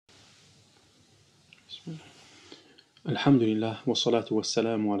Alhamdulillah, wa salatu wa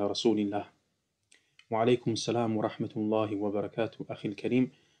salamu ala rasulillah. Wa alaykum salam wa rahmatullahi wa barakatuh, akhil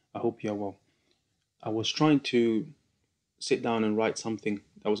kareem. I hope you're well. I was trying to sit down and write something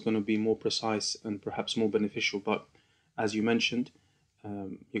that was going to be more precise and perhaps more beneficial, but as you mentioned,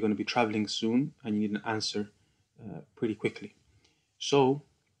 you're going to be traveling soon and you need an answer pretty quickly. So,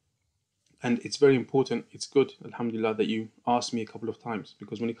 and it's very important, it's good, alhamdulillah, that you asked me a couple of times,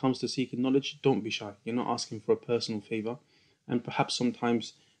 because when it comes to seeking knowledge, don't be shy. You're not asking for a personal favor, and perhaps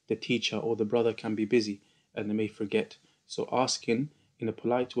sometimes the teacher or the brother can be busy and they may forget. So asking in a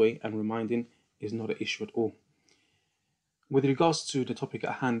polite way and reminding is not an issue at all. With regards to the topic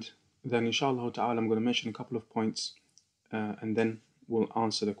at hand, then inshallah ta'ala I'm going to mention a couple of points and then we'll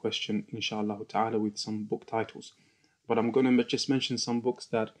answer the question inshallah ta'ala with some book titles. But I'm going to just mention some books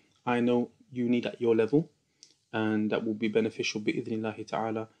that I know you need at your level and that will be beneficial bi'idhnillahi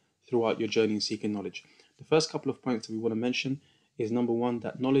ta'ala throughout your journey in seeking knowledge. The first couple of points that we want to mention is number one,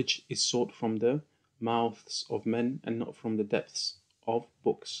 that knowledge is sought from the mouths of men and not from the depths of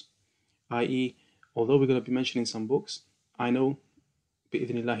books. I.e., although we're going to be mentioning some books, I know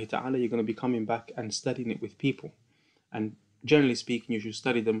bi'idhnillahi ta'ala you're going to be coming back and studying it with people. And generally speaking, you should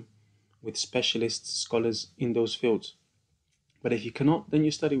study them with specialists, scholars in those fields. But if you cannot, then you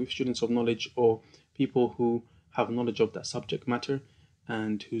study with students of knowledge or people who have knowledge of that subject matter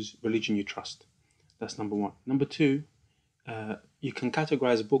and whose religion you trust. That's number one. Number two, you can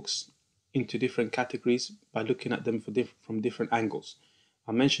categorize books into different categories by looking at them from different angles.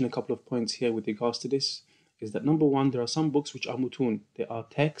 I'll mention a couple of points here with regards to this. Is that number one, there are some books which are mutun. They are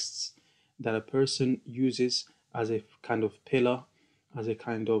texts that a person uses as a kind of pillar, as a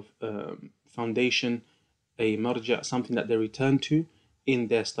kind of foundation, a marja, something that they return to in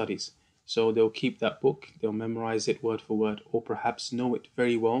their studies. So they'll keep that book, they'll memorize it word for word, or perhaps know it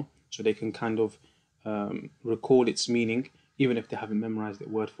very well so they can kind of recall its meaning even if they haven't memorized it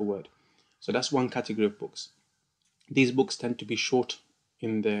word for word. So that's one category of books. These books tend to be short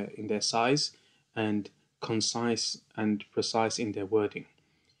in their size and concise and precise in their wording.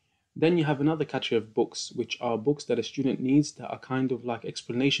 Then you have another category of books which are books that a student needs that are kind of like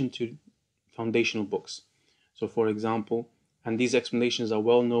explanation to foundational books. So for example, and these explanations are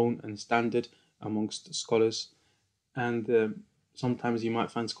well known and standard amongst scholars, and sometimes you might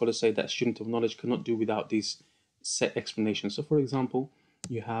find scholars say that a student of knowledge cannot do without these set explanations. So for example,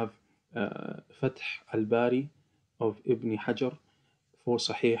 you have Fath al-Bari of Ibn Hajar for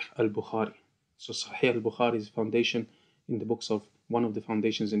Sahih al-Bukhari. So Sahih al-Bukhari is foundation in the books of, one of the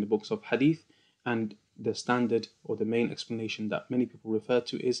foundations in the books of hadith, and the standard or the main explanation that many people refer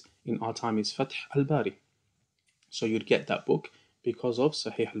to is in our time is Fath al-Bari. So you'd get that book because of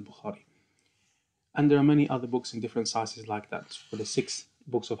Sahih al-Bukhari. And there are many other books in different sizes like that. For the 6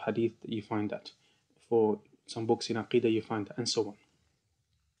 books of hadith that you find that. For some books in Aqidah you find that, and so on.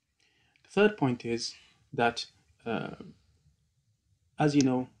 The third point is that as you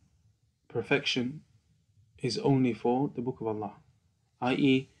know, perfection is only for the book of Allah,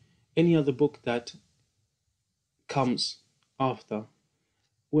 i.e. any other book that comes after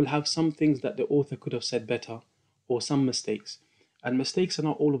will have some things that the author could have said better or some mistakes. And mistakes are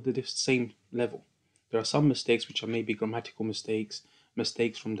not all of the same level. There are some mistakes which are maybe grammatical mistakes,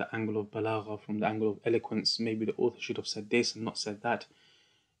 mistakes from the angle of balagha, from the angle of eloquence. Maybe the author should have said this and not said that.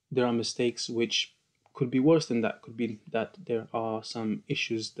 There are mistakes which could be worse than that. Could be that there are some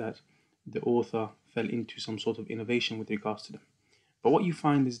issues that the author fell into some sort of innovation with regards to them. But what you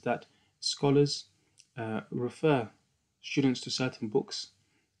find is that scholars refer students to certain books,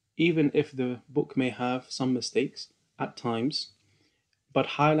 even if the book may have some mistakes at times,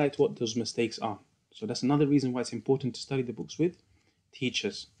 but highlight what those mistakes are. So that's another reason why it's important to study the books with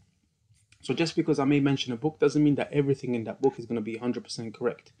teachers. So just because I may mention a book doesn't mean that everything in that book is going to be 100%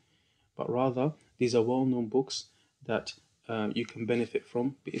 correct, but rather these are well-known books that you can benefit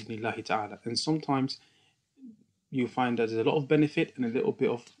from bi'idhnillahi ta'ala. And sometimes you find that there's a lot of benefit and a little bit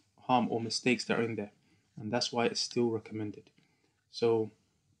of harm or mistakes that are in there, and that's why it's still recommended. So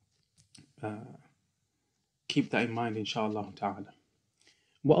keep that in mind, inshallah ta'ala.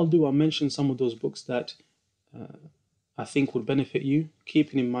 What I'll do, I'll mention some of those books that I think will benefit you,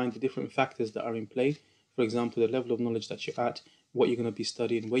 keeping in mind the different factors that are in play. For example, the level of knowledge that you're at, what you're going to be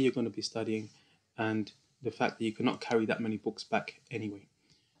studying, where you're going to be studying, and the fact that you cannot carry that many books back anyway.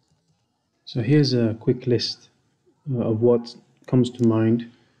 So here's a quick list of what comes to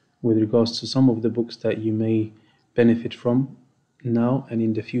mind with regards to some of the books that you may benefit from now and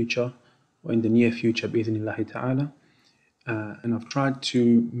in the future, or in the near future, bi'idhnillahi ta'ala. And I've tried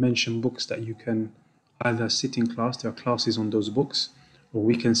to mention books that you can either sit in class, there are classes on those books, or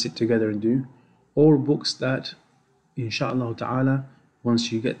we can sit together and do, all books that, inshallah ta'ala,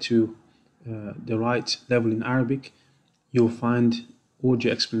 once you get to the right level in Arabic, you'll find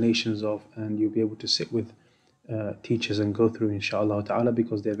audio explanations of, and you'll be able to sit with teachers and go through, inshallah ta'ala,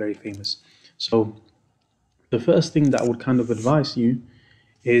 because they're very famous. So the first thing that I would kind of advise you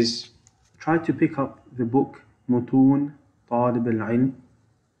is try to pick up the book Mutun Talib al-Ilm,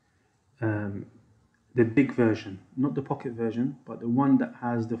 the big version, not the pocket version, but the one that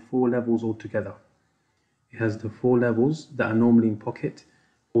has the 4 levels all together. It has the 4 levels that are normally in pocket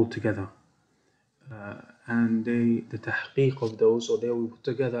all together. And the tahqiq of those, or they were put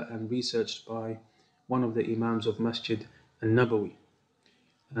together and researched by one of the Imams of Masjid al-Nabawi.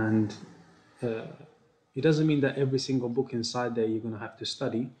 And it doesn't mean that every single book inside there you're going to have to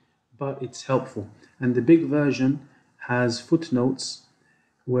study, but it's helpful. And the big version has footnotes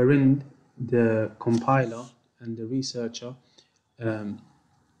wherein the compiler and the researcher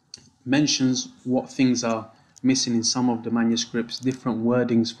mentions what things are missing in some of the manuscripts, different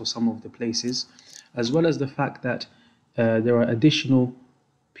wordings for some of the places, as well as the fact that there are additional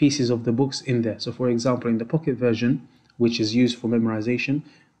pieces of the books in there. So for example, in the pocket version, which is used for memorization,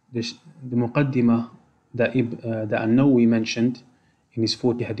 the muqaddimah that An-Nawawi mentioned in his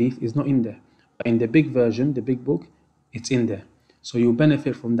 40 hadith is not in there. But in the big version, the big book, it's in there. So you'll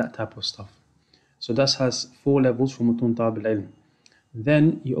benefit from that type of stuff. So that has 4 levels for Mutun Talib al-Ilm.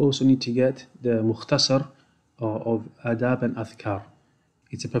 Then you also need to get the Mukhtasar of Adab and Adhkar.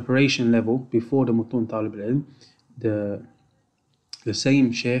 It's a preparation level before the Mutun Talib al-Ilm. The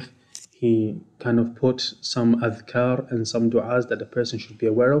same Sheikh, he kind of put some adhkar and some du'as that the person should be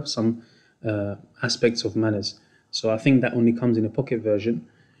aware of, some aspects of manners. So I think that only comes in a pocket version.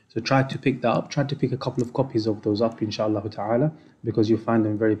 So try to pick that up. Try to pick a couple of copies of those up, inshallah ta'ala, because you'll find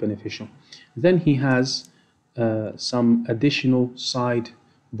them very beneficial. Then he has some additional side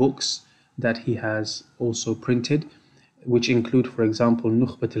books that he has also printed, which include, for example,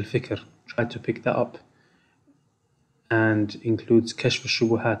 Nukhbat al-Fikr. Try to pick that up. And includes Kashf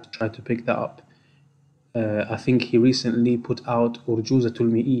al-Shubuhat. Try to pick that up. I think he recently put out Urjuzatul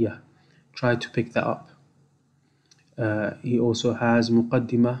Mi'iyah. Try to pick that up. He also has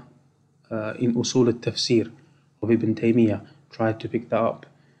Muqaddimah in Usul al-Tafsir of Ibn Taymiyyah. Try to pick that up.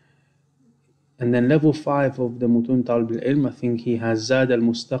 And then level 5 of the Mutun Talib al-Ilm, I think he has Zad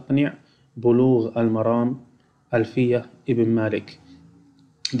al-Mustaqni' Bulugh al-Maram Alfiyah Ibn Malik.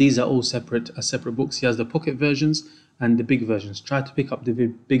 These are all separate books. He has the pocket versions and the big versions. Try to pick up the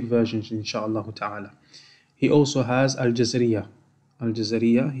big versions, inshaAllah ta'ala. He also has Al-Jazariyah.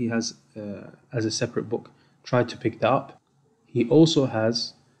 Al-Jazariyah he has as a separate book. Try to pick that up. He also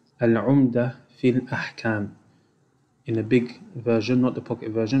has Al-Umdah fil Ahkam in a big version, not the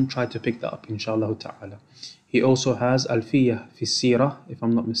pocket version. Try to pick that up, inshaAllah ta'ala. He also has Alfiyah fi Sirah, if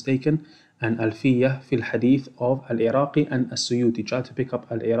I'm not mistaken, and Alfiyah fil Hadith of Al-Iraqi and As-Suyuti. Try to pick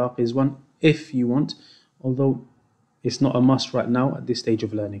up Al-Iraqi's one if you want, although it's not a must right now at this stage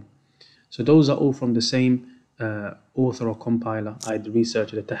of learning. So those are all from the same author or compiler. I'd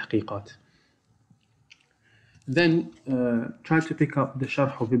researched the tahqiqat. Then try to pick up the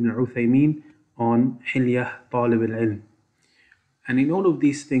Sharh of Ibn Uthaymeen on Hilyah Talib al-Ilm. And in all of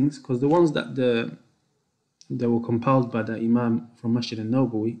these things, because the ones that were compiled by the Imam from Masjid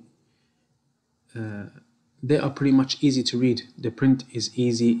al-Nabawi, they are pretty much easy to read. The print is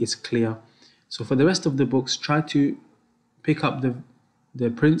easy, it's clear. So for the rest of the books, try to pick up the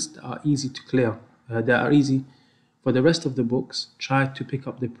prints that are easy to clear. That are easy. For the rest of the books, try to pick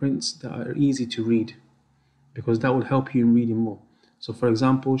up the prints that are easy to read, because that will help you in reading more. So for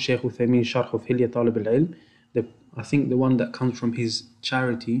example, Shaykh Uthaymeen Sharh of Hilyah Talib al-Ilm, I think the one that comes from his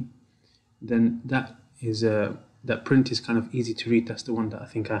charity, then that print is kind of easy to read. That's the one that I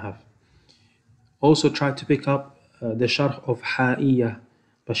think I have. Also try to pick up the Sharh of Ha'iyah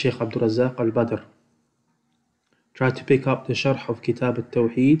by Shaykh Abdul Razzaq al-Badr. Try to pick up the Sharh of Kitab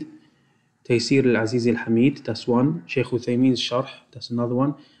al-Tawheed, Taysir al-Aziz al-Hamid, that's one. Shaykh Uthaymeen's Sharh, that's another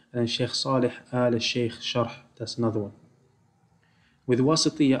one. And Shaykh Salih al-Shaykh Sharh, that's another one. With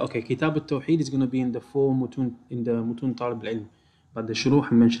Wasitiyah, okay, Kitab al-Tawheed is going to be in the Mutun Talib al-Ilm, but the Shuruh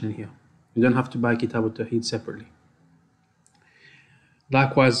I'm mentioning here. You don't have to buy Kitab al-Tawheed separately.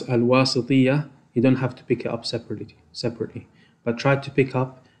 Likewise, al-Wasitiyah, you don't have to pick it up separately. But try to pick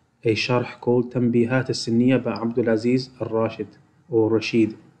up a Sharh called Tanbihat al-Sinniyah by Abdul Aziz al-Rashid, or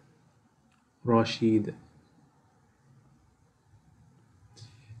Rashid.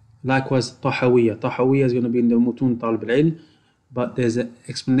 Likewise, Tahawiyah. Tahawiyah is going to be in the Mutun Talib al-Ilm, but there's an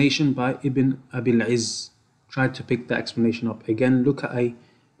explanation by Ibn Abil Izz. Try to pick that explanation up. Again, look at a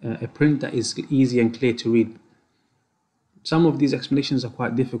print that is easy and clear to read. Some of these explanations are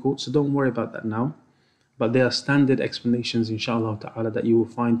quite difficult, so don't worry about that now. But they are standard explanations, inshallah ta'ala, that you will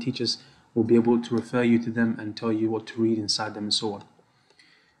find teachers will be able to refer you to them and tell you what to read inside them and so on.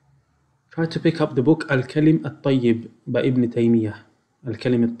 Try to pick up the book Al-Kalim Al-Tayyib by Ibn Taymiyyah.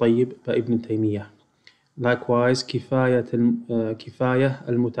 Al-Kalim Al-Tayyib by Ibn Taymiyyah. Likewise, Kifayah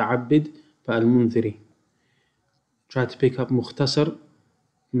Al-Muta'abbid by Al-Munziri. Try to pick up Mukhtasar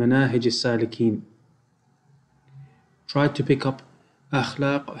Manahij Al-Salikin. Try to pick up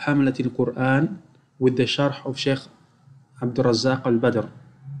Akhlaq Hamalat Al-Quran with the Sharh of Sheikh Abdul Razzaq Al-Badr,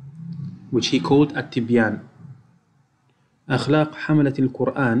 which he called At-Tibyan. Akhlaq Hamalat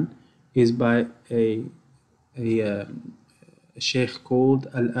Al-Quran is by a Sheikh called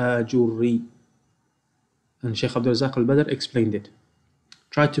Al-Ajurri, and Sheikh Abdul Razzaq Al-Badr explained it.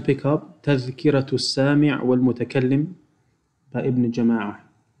 Try to pick up Tadhkiratu Sami' wal Mutakallim by Ibn Jama'ah.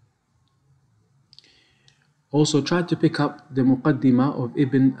 Also try to pick up the Muqaddimah of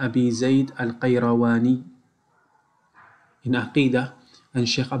Ibn Abi Zayd Al-Qayrawani in Aqidah, and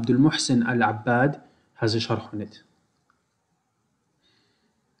Sheikh Abdul Muhsin Al-Abbad has a sharh on it.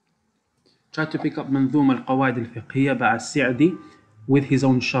 Try to pick up Manzum Al-Qawaid Al-Fiqhiyya by As-Sa'di with his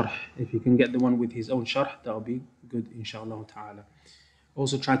own sharh. If you can get the one with his own sharh, that will be good, inshallah ta'ala.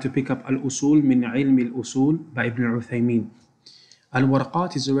 Also try to pick up Al-Usul min Ilm Al-Usul by Ibn Uthaymin.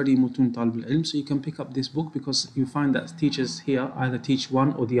 Al-Warqat is already Mutun Talib al-Ilm, so you can pick up this book because you find that teachers here either teach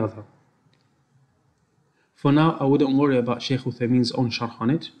one or the other. For now, I wouldn't worry about Shaykh Uthaymin's own sharh on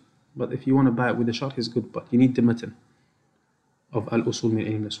it, but if you want to buy it with the sharh, it's good, but you need the matan of Al-Usul min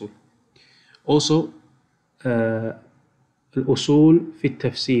Ilm Al-Usul. Also, Al-Usul fi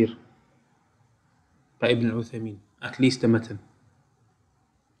Tafsir by Ibn Uthaymin, at least the matan.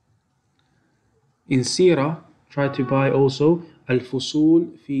 In Sirah, try to buy also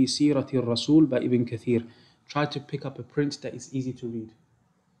Al-Fusul fi Sirati Al-Rasul by Ibn Kathir. Try to pick up a print that is easy to read.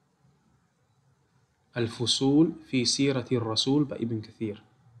 Al-Fusul fi Sirati Al-Rasul by Ibn Kathir.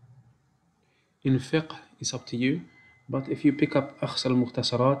 In Fiqh, it's up to you, but if you pick up Akhs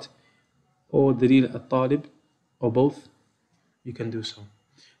al-Mukhtasarat or Dalil al-Talib, or both, you can do so.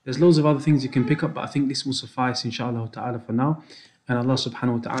 There's loads of other things you can pick up, but I think this will suffice, inshallah ta'ala, for now. And Allah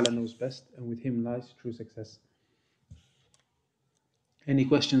subhanahu wa ta'ala knows best, and with Him lies true success. Any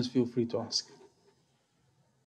questions, feel free to ask.